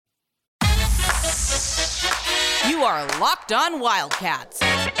are Locked On Wildcats,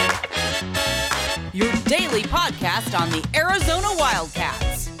 your daily podcast on the Arizona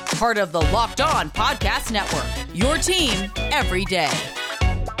Wildcats, part of the Locked On Podcast Network, your team every day.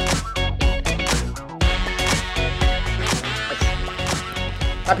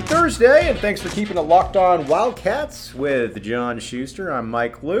 Happy Thursday, and thanks for keeping it Locked On Wildcats with John Schuster. I'm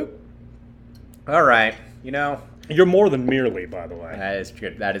Mike Luke. All right, You're more than merely, by the way. that is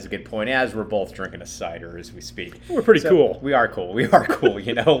good. That is a good point. As we're both drinking a cider as we speak. We're pretty cool. We are cool. We are cool.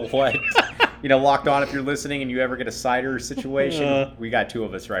 You know what? Locked On, if you're listening and you ever get a cider situation, we got two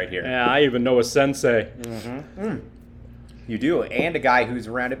of us right here. Yeah, I even know a sensei. You do, and a guy who's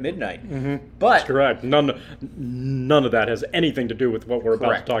around at midnight. But That's correct. None of that has anything to do with what we're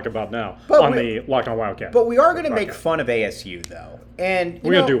Correct. about to talk about now But the Locked On Wildcat. But we are going to make podcast. fun of ASU, though. And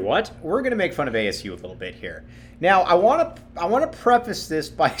We're going to do what? We're going to make fun of ASU a little bit here. Now, I want to preface this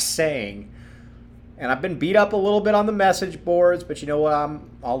by saying, and I've been beat up a little bit on the message boards, but you know what?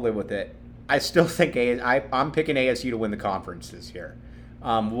 I'll live with it. I still think I'm picking ASU to win the conference this year.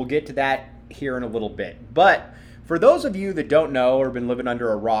 We'll get to that here in a little bit. But for those of you that don't know or have been living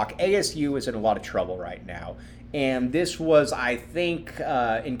under a rock, ASU is in a lot of trouble right now. And this was, I think,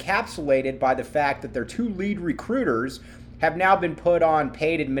 encapsulated by the fact that their two lead recruiters have now been put on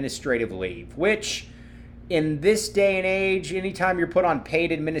paid administrative leave, which in this day and age, anytime you're put on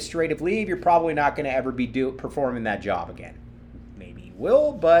paid administrative leave, you're probably not going to ever be performing that job again. Maybe you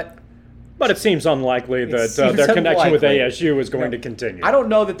will, but But it seems unlikely that seems their connection with unlikely. ASU is going to continue. I don't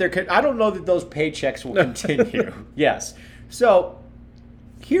know that those paychecks will continue. Yes. So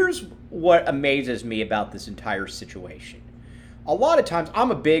here's what amazes me about this entire situation. A lot of times,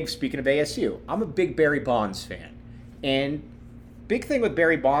 speaking of ASU, I'm a big Barry Bonds fan. And big thing with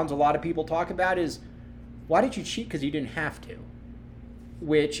Barry Bonds, a lot of people talk about is, why did you cheat? Because you didn't have to.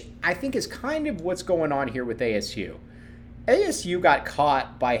 Which I think is kind of what's going on here with ASU. ASU got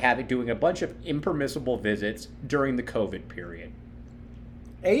caught by doing a bunch of impermissible visits during the COVID period.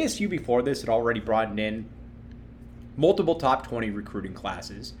 ASU before this had already brought in multiple top 20 recruiting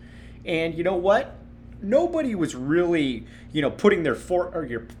classes. And you know what? Nobody was really, putting their fork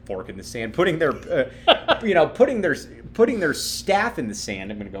in the sand, putting their, putting their staff in the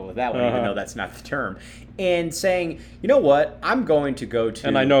sand. I'm going to go with that one, even though that's not the term. And saying, you know what? I'm going to go to.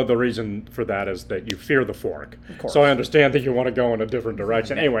 And I know the reason for that is that you fear the fork. Of course. So I understand that you want to go in a different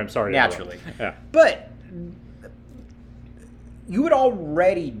direction. Anyway, I'm sorry. Naturally. Yeah. But you had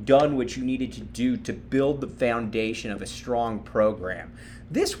already done what you needed to do to build the foundation of a strong program.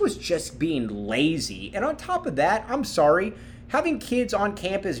 This was just being lazy. And on top of that, I'm sorry, having kids on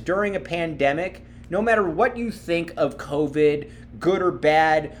campus during a pandemic, no matter what you think of COVID, good or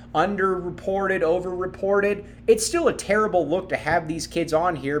bad, underreported, overreported, it's still a terrible look to have these kids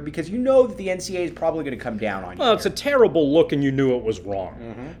on here because you know that the NCAA is probably going to come down on you. Well, it's a terrible look, and you knew it was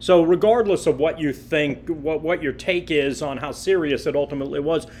wrong. So regardless of what you think, what your take is on how serious it ultimately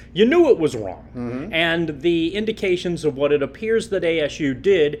was, you knew it was wrong. And the indications of what it appears that ASU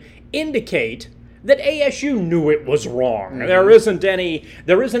did indicate that ASU knew it was wrong. There isn't any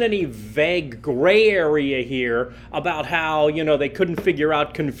vague gray area here about how, they couldn't figure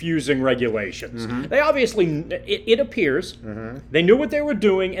out confusing regulations. They obviously, it appears, they knew what they were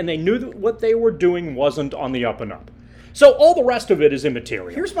doing, and they knew that what they were doing wasn't on the up and up. So all the rest of it is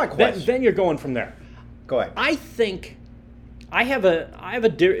immaterial. Here's my question. Then you're going from there. Go ahead. I think you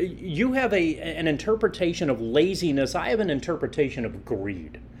have an interpretation of laziness. I have an interpretation of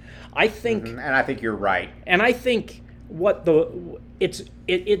greed. I think, And I think you're right. and I think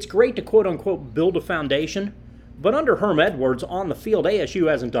it's great to quote unquote build a foundation, but under Herm Edwards on the field, ASU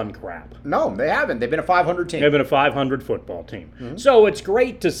hasn't done crap. No, they haven't. They've been a 500 team. They've been a 500 football team. So it's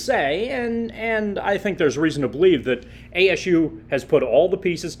great to say, and I think there's reason to believe that ASU has put all the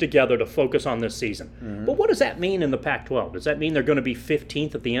pieces together to focus on this season. But what does that mean in the Pac-12? Does that mean they're going to be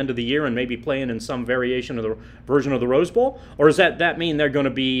 15th at the end of the year and maybe playing in some variation of the version of the Rose Bowl? Or does that mean they're going to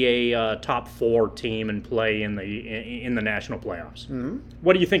be a top 4 team and play in the national playoffs?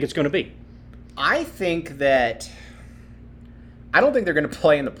 What do you think it's going to be? I think that I don't think they're going to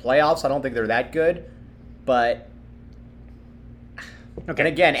play in the playoffs. I don't think they're that good. But Okay. and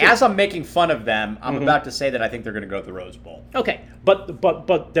again, as I'm making fun of them, I'm about to say that I think they're going to go to the Rose Bowl. Okay,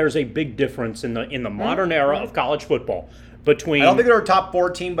 but there's a big difference in the modern era of college football between. I don't think they're a top 4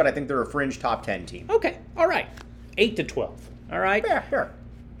 team, but I think they're a fringe top 10 team. Okay, all right, 8 to 12. All right. Yeah, sure.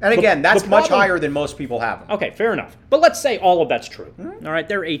 And again, that's the much problem- higher than most people have them. Okay, fair enough. But let's say all of that's true. All right,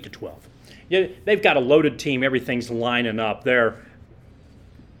 they're 8 to 12. Yeah, they've got a loaded team. Everything's lining up there.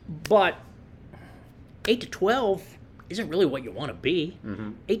 But 8 to 12 isn't really what you want to be.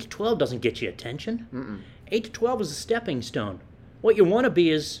 8 to 12 doesn't get you attention. 8 to 12 is a stepping stone. What you want to be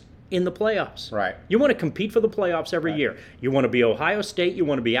is in the playoffs. Right. You want to compete for the playoffs every year. You want to be Ohio State, you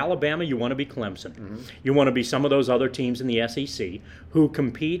want to be Alabama, you want to be Clemson. You want to be some of those other teams in the SEC who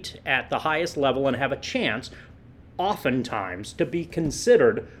compete at the highest level and have a chance, oftentimes, to be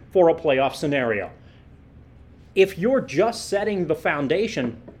considered for a playoff scenario. If you're just setting the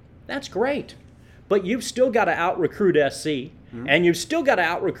foundation, that's great. But you've still got to out-recruit SC, and you've still got to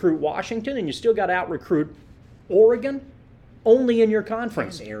out-recruit Washington, and you've still got to out-recruit Oregon, only in your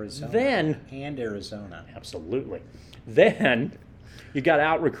conference. And Arizona. Then, Arizona. absolutely. Then you got to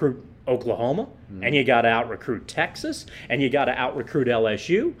out-recruit Oklahoma, and you got to out-recruit Texas, and you got to out-recruit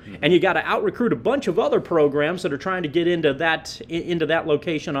LSU, and you got to out-recruit a bunch of other programs that are trying to get into that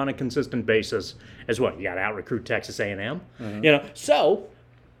location on a consistent basis as well. You got to out-recruit Texas A&M. So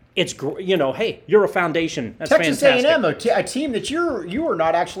it's hey, you're a foundation. That's Texas fantastic. A&M, a team that you are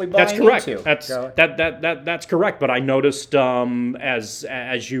not actually buying That's correct. into. That's correct. But I noticed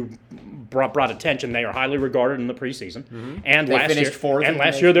as you brought attention, they are highly regarded in the preseason, and They finished fourth. And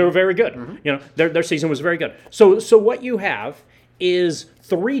last year they were very good. Their season was very good. So what you have is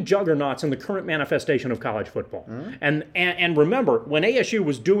 3 juggernauts in the current manifestation of college football. And remember, when ASU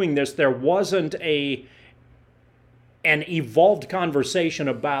was doing this, there wasn't an evolved conversation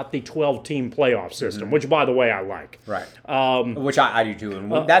about the 12-team playoff system, which, by the way, I like. Right. Which I do too.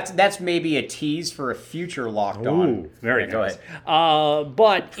 And that's maybe a tease for a future Locked On. Ooh, very nice. Go ahead.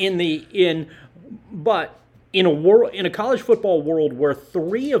 But in a college football world where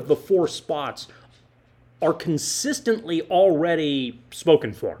 3 of the 4 spots are consistently already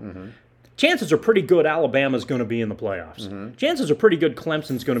spoken for, chances are pretty good Alabama's going to be in the playoffs. Chances are pretty good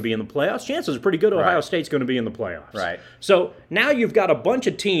Clemson's going to be in the playoffs. Chances are pretty good Ohio State's going to be in the playoffs. Right. So now you've got a bunch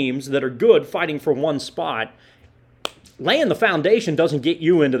of teams that are good fighting for one spot. Laying the foundation doesn't get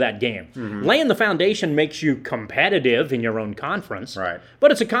you into that game. Laying the foundation makes you competitive in your own conference. Right.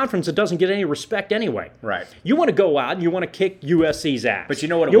 But it's a conference that doesn't get any respect anyway. Right. You want to go out and you want to kick USC's ass. But you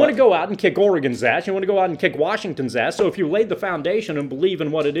know what? You want to go out and kick Oregon's ass. You want to go out and kick Washington's ass. So if you laid the foundation and believe in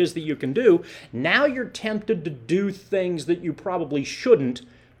what it is that you can do, now you're tempted to do things that you probably shouldn't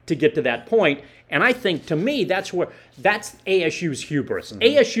to get to that point. And I think, to me, that's ASU's hubris.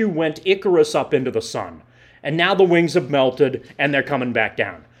 ASU went Icarus up into the sun. And now the wings have melted, and they're coming back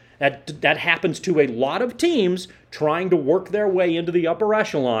down. That happens to a lot of teams trying to work their way into the upper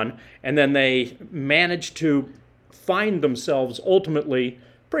echelon, and then they manage to find themselves ultimately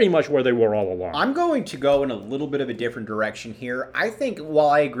pretty much where they were all along. I'm going to go in a little bit of a different direction here. I think,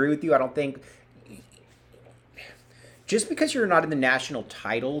 while I agree with you, I don't think just because you're not in the national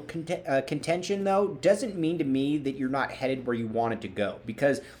title contention, though, doesn't mean to me that you're not headed where you wanted to go.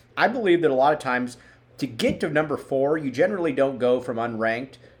 Because I believe that a lot of times, to get to number 4, you generally don't go from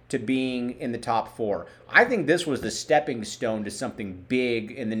unranked to being in the top 4. I think this was the stepping stone to something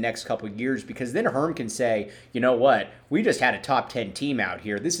big in the next couple of years, because then Herm can say, you know what, we just had a top 10 team out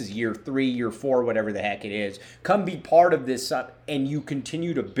here. This is year 3, year 4, whatever the heck it is. Come be part of this, and you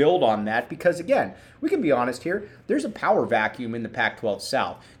continue to build on that, because, again, we can be honest here, there's a power vacuum in the Pac-12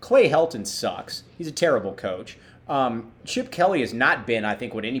 South. Clay Helton sucks. He's a terrible coach. Chip Kelly has not been, I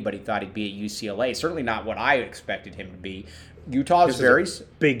think, what anybody thought he'd be at UCLA. Certainly not what I expected him to be. Utah's very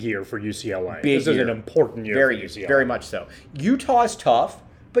big year for UCLA. This is an important year for UCLA. Very much so. Utah's tough,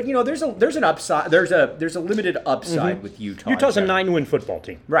 but there's an upside. There's a limited upside with Utah. Utah's a 9-win football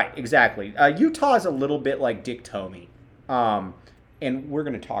team. Right, exactly. Utah's a little bit like Dick Tomey. And we're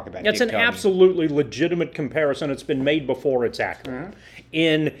going to talk about That's Dick an Tomey. Absolutely legitimate comparison. It's been made before. It's accurate.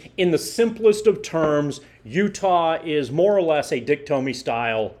 In the simplest of terms, Utah is more or less a Dick Tomey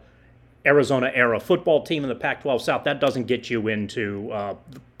style Arizona era football team in the Pac-12 South. That doesn't get you into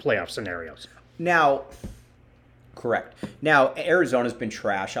playoff scenarios. Now, correct. Now, Arizona's been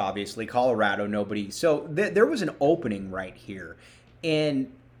trash, obviously. Colorado, nobody. So there was an opening right here.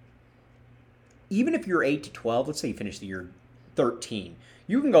 And even if you're 8 to 12, let's say you finish the year 13,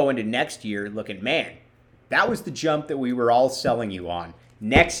 you can go into next year looking, man, that was the jump that we were all selling you on.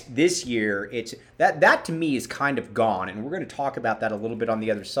 This year, it's that to me is kind of gone, and we're going to talk about that a little bit on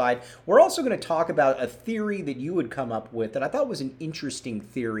the other side. We're also going to talk about a theory that you had come up with that I thought was an interesting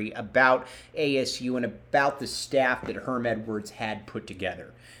theory about ASU and about the staff that Herm Edwards had put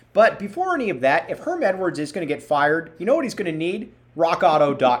together. But before any of that, if Herm Edwards is going to get fired, you know what he's going to need?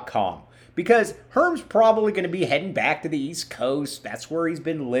 RockAuto.com. Because Herm's probably going to be heading back to the East Coast. That's where he's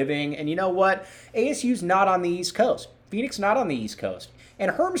been living. And you know what? ASU's not on the East Coast. Phoenix not on the East Coast.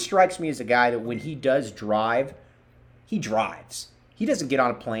 And Herm strikes me as a guy that when he does drive, he drives. He doesn't get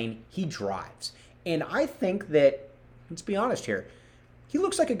on a plane. He drives. And I think that, let's be honest here, he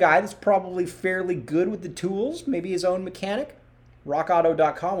looks like a guy that's probably fairly good with the tools, maybe his own mechanic.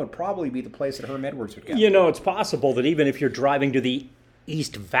 RockAuto.com would probably be the place that Herm Edwards would go. You know, it's possible that even if you're driving to the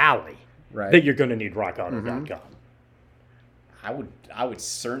East Valley, Right. that you're going to need RockAuto.com. I would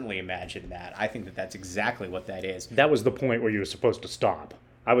certainly imagine that. I think that that's exactly what that is. That was the point where you were supposed to stop.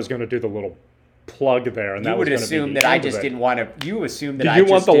 I was going to do the little plug there, and You that would was going to be assume the that I end of just it. didn't want to. You assume that Did I you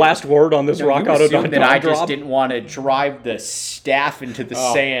just want the didn't- last word on this No, you RockAuto.com assume that I just drop? didn't want to drive the staff into the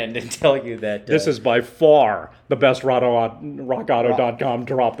sand and tell you that This is by far the best RockAuto.com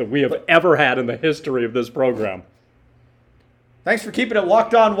drop that we have ever had in the history of this program. Thanks for keeping it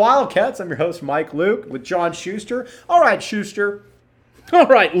locked on Wildcats. I'm your host, Mike Luke, with John Schuster. All right, Schuster, All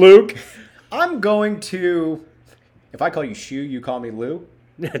right, Luke. I'm going to. If I call you Shu, you call me Lou.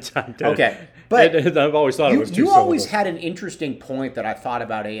 Okay, but I've always thought it was two you always syllables. had an interesting point that I thought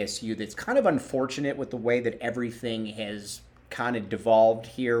about ASU that's kind of unfortunate with the way that everything has kind of devolved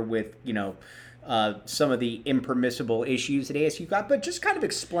here with, some of the impermissible issues that ASU got, but just kind of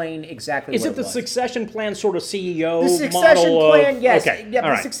explain exactly Is what it the was. succession plan sort of CEO The succession model plan, of, yes, Okay, yeah, all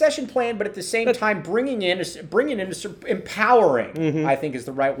the right. succession plan, but at the same time bringing in empowering. I think is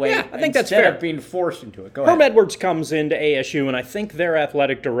the right way. Yeah, I think that's instead fair. of being forced into it. Go Herm ahead. Edwards comes into ASU, and I think their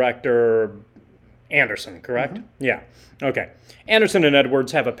athletic director, Anderson, correct? Yeah. Okay. Anderson and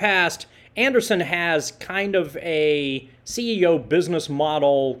Edwards have a past. Anderson has kind of a CEO business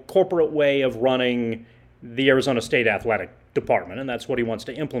model, corporate way of running the Arizona State Athletic Department, and that's what he wants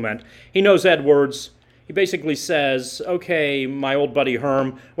to implement. He knows Edwards. He basically says, okay, my old buddy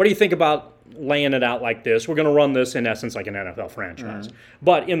Herm, what do you think about laying it out like this? We're going to run this, in essence, like an NFL franchise.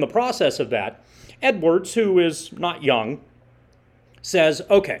 But in the process of that, Edwards, who is not young, says,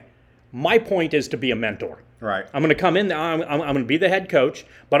 okay, my point is to be a mentor. Right. I'm going to come in, I'm going to be the head coach,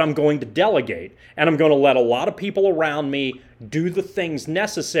 but I'm going to delegate, and I'm going to let a lot of people around me do the things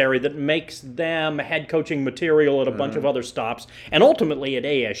necessary that makes them head coaching material at a bunch of other stops, and ultimately at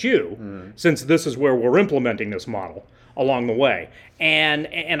ASU, since this is where we're implementing this model along the way. And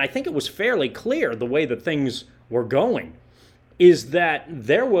I think it was fairly clear the way that things were going is that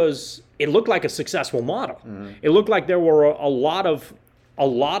it looked like a successful model. It looked like there were a lot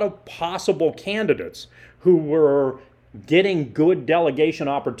of possible candidates who were getting good delegation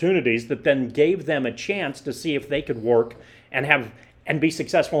opportunities that then gave them a chance to see if they could work and be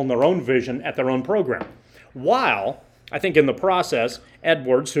successful in their own vision at their own program. While, I think in the process,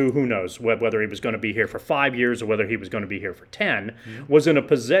 Edwards, who knows whether he was going to be here for 5 years or whether he was going to be here for 10, was in a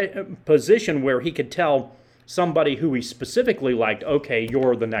position where he could tell somebody who he specifically liked, okay,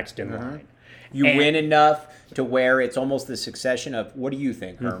 you're the next in line. You win enough to where it's almost the succession of, what do you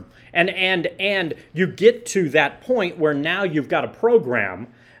think, Herm? And you get to that point where now you've got a program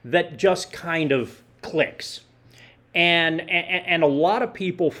that just kind of clicks. And a lot of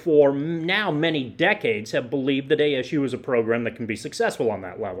people for now many decades have believed that ASU is a program that can be successful on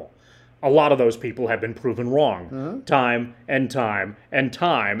that level. A lot of those people have been proven wrong time and time and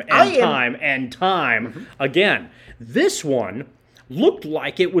time and time and time again. This one looked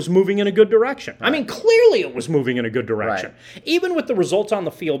like it was moving in a good direction. I mean, clearly it was moving in a good direction. Right. Even with the results on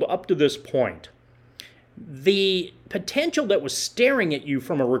the field up to this point, the potential that was staring at you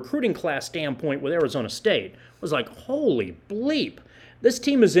from a recruiting class standpoint with Arizona State was like, holy bleep. This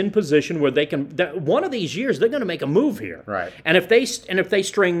team is in position where they can. One of these years, they're going to make a move here. Right. And if they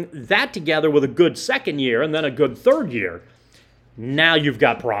string that together with a good second year and then a good third year, now you've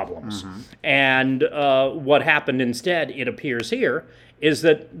got problems. And what happened instead, it appears here, is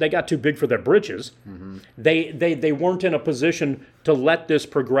that they got too big for their britches. They weren't in a position to let this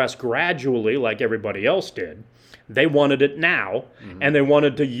progress gradually like everybody else did. They wanted it now, and they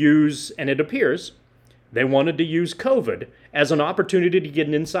wanted to use, and it appears, they wanted to use COVID as an opportunity to get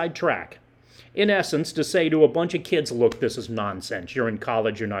an inside track. In essence, to say to a bunch of kids, look, this is nonsense. You're in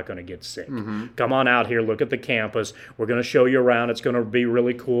college. You're not going to get sick. Come on out here. Look at the campus. We're going to show you around. It's going to be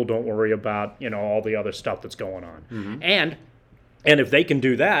really cool. Don't worry about, all the other stuff that's going on. And if they can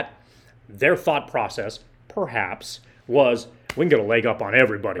do that, their thought process, perhaps, was we can get a leg up on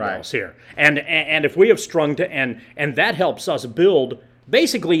everybody else here. And if we have strung to, and that helps us build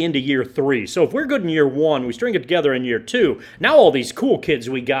basically into year 3. So if we're good in year 1, we string it together in year 2. Now all these cool kids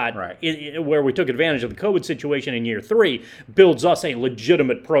we got where we took advantage of the COVID situation in year 3 builds us a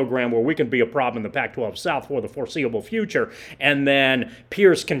legitimate program where we can be a problem in the Pac-12 South for the foreseeable future. And then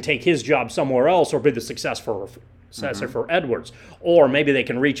Pierce can take his job somewhere else or be the successful successor for Edwards. Or maybe they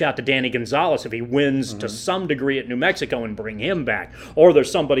can reach out to Danny Gonzalez if he wins to some degree at New Mexico and bring him back. Or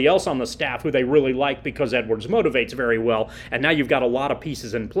there's somebody else on the staff who they really like because Edwards motivates very well. And now you've got a lot of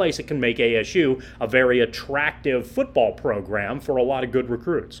pieces in place that can make ASU a very attractive football program for a lot of good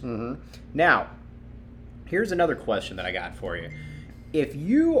recruits. Now, here's another question that I got for you. If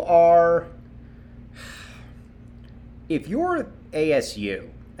you're ASU,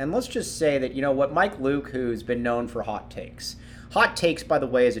 and let's just say that, you know what, Mike Luke, who's been known for hot takes. Hot takes, by the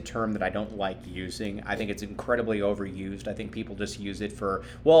way, is a term that I don't like using. I think it's incredibly overused. I think people just use it for,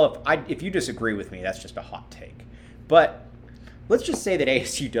 well, if you disagree with me, that's just a hot take. But let's just say that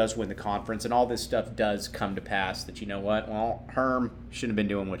ASU does win the conference and all this stuff does come to pass, that, you know what, well, Herm shouldn't have been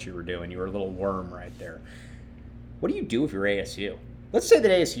doing what you were doing. You were a little worm right there. What do you do if you're ASU? Let's say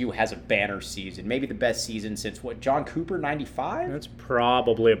that ASU has a banner season, maybe the best season since, what, John Cooper, 95? That's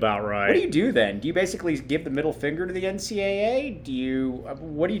probably about right. What do you do then? Do you basically give the middle finger to the NCAA?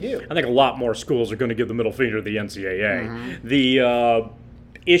 What do you do? I think a lot more schools are going to give the middle finger to the NCAA. The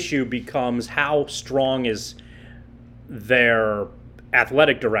issue becomes how strong is their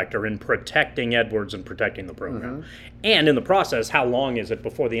athletic director in protecting Edwards and protecting the program. And in the process, how long is it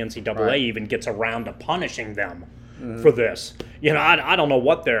before the NCAA even gets around to punishing them for this? You know, I don't know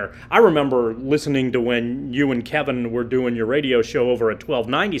what I remember listening to when you and Kevin were doing your radio show over at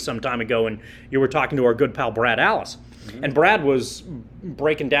 1290 some time ago, and you were talking to our good pal Brad Alice. And Brad was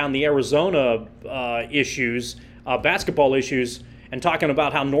breaking down the Arizona issues, basketball issues, and talking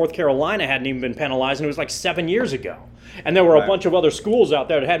about how North Carolina hadn't even been penalized, and it was like 7 years ago. And there were a bunch of other schools out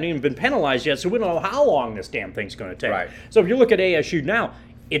there that hadn't even been penalized yet, so we don't know how long this damn thing's going to take. So if you look at ASU now,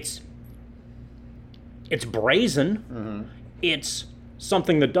 it's brazen. It's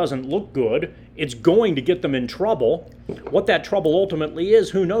something that doesn't look good. It's going to get them in trouble. What that trouble ultimately is,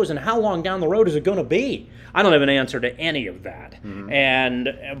 who knows, and how long down the road is it going to be? I don't have an answer to any of that.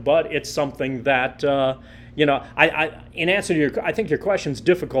 But it's something that you know, in answer to I think your question's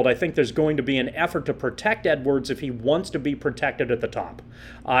difficult. I think there's going to be an effort to protect Edwards if he wants to be protected at the top,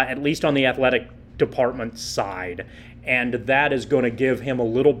 at least on the athletic department side. And that is going to give him a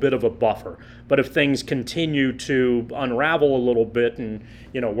little bit of a buffer. But if things continue to unravel a little bit and,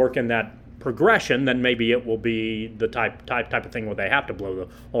 you know, work in that progression, then maybe it will be the type of thing where they have to blow the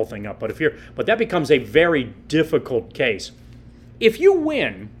whole thing up. But that becomes a very difficult case. If you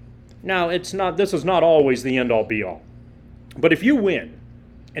win, now this is not always the end all be all. But if you win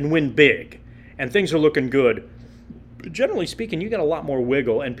and win big and things are looking good, generally speaking, you get a lot more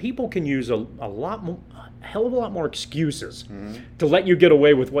wiggle, and people can use a hell of a lot more excuses to let you get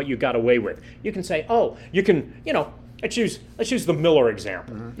away with what you got away with. You can say, let's use the Miller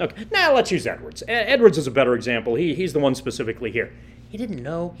example. Okay, now let's use Edwards. Edwards is a better example. He's the one specifically here. He didn't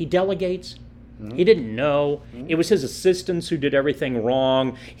know. He delegates. He didn't know. It was his assistants who did everything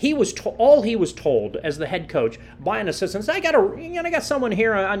wrong. All he was told as the head coach by an assistant, I got someone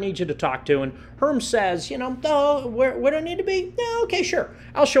here I need you to talk to. And Herm says, oh, where do I need to be? Yeah, okay, sure.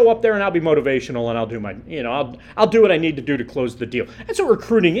 I'll show up there and I'll be motivational and I'll do my, I'll do what I need to do to close the deal. That's what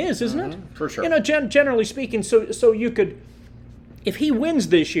recruiting is, isn't it? For sure. Generally speaking, so you could, if he wins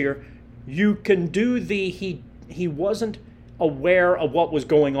this year, you can do he wasn't aware of what was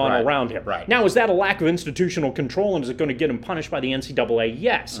going on around him. Now, is that a lack of institutional control, and is it going to get him punished by the NCAA?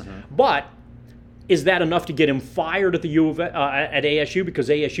 Yes. But is that enough to get him fired at at ASU because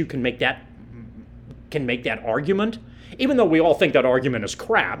ASU can make that argument? Even though we all think that argument is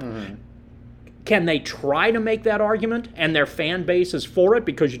crap, can they try to make that argument, and their fan base is for it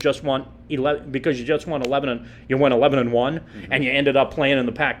because you just won 11 and you went 11-1, and you ended up playing in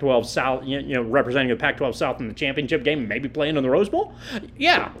the Pac-12 South, representing the Pac-12 South in the championship game, and maybe playing in the Rose Bowl?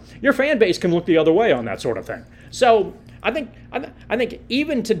 Yeah, your fan base can look the other way on that sort of thing. So I think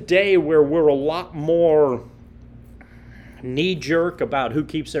even today, where we're a lot more knee-jerk about who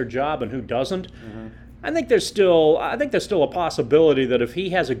keeps their job and who doesn't, I think there's still a possibility that if he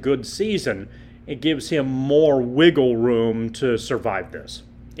has a good season, it gives him more wiggle room to survive this,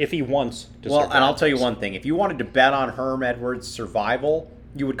 if he wants to survive. Well, and I'll tell you one thing. If you wanted to bet on Herm Edwards' survival,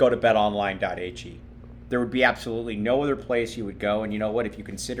 you would go to betonline.ag. There would be absolutely no other place you would go, and you know what? If you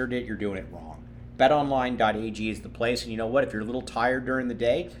considered it, you're doing it wrong. betonline.ag is the place, and you know what? If you're a little tired during the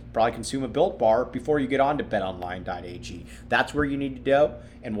day, probably consume a Built Bar before you get on to betonline.ag. That's where you need to go,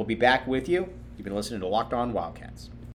 and we'll be back with you. You've been listening to Locked On Wildcats.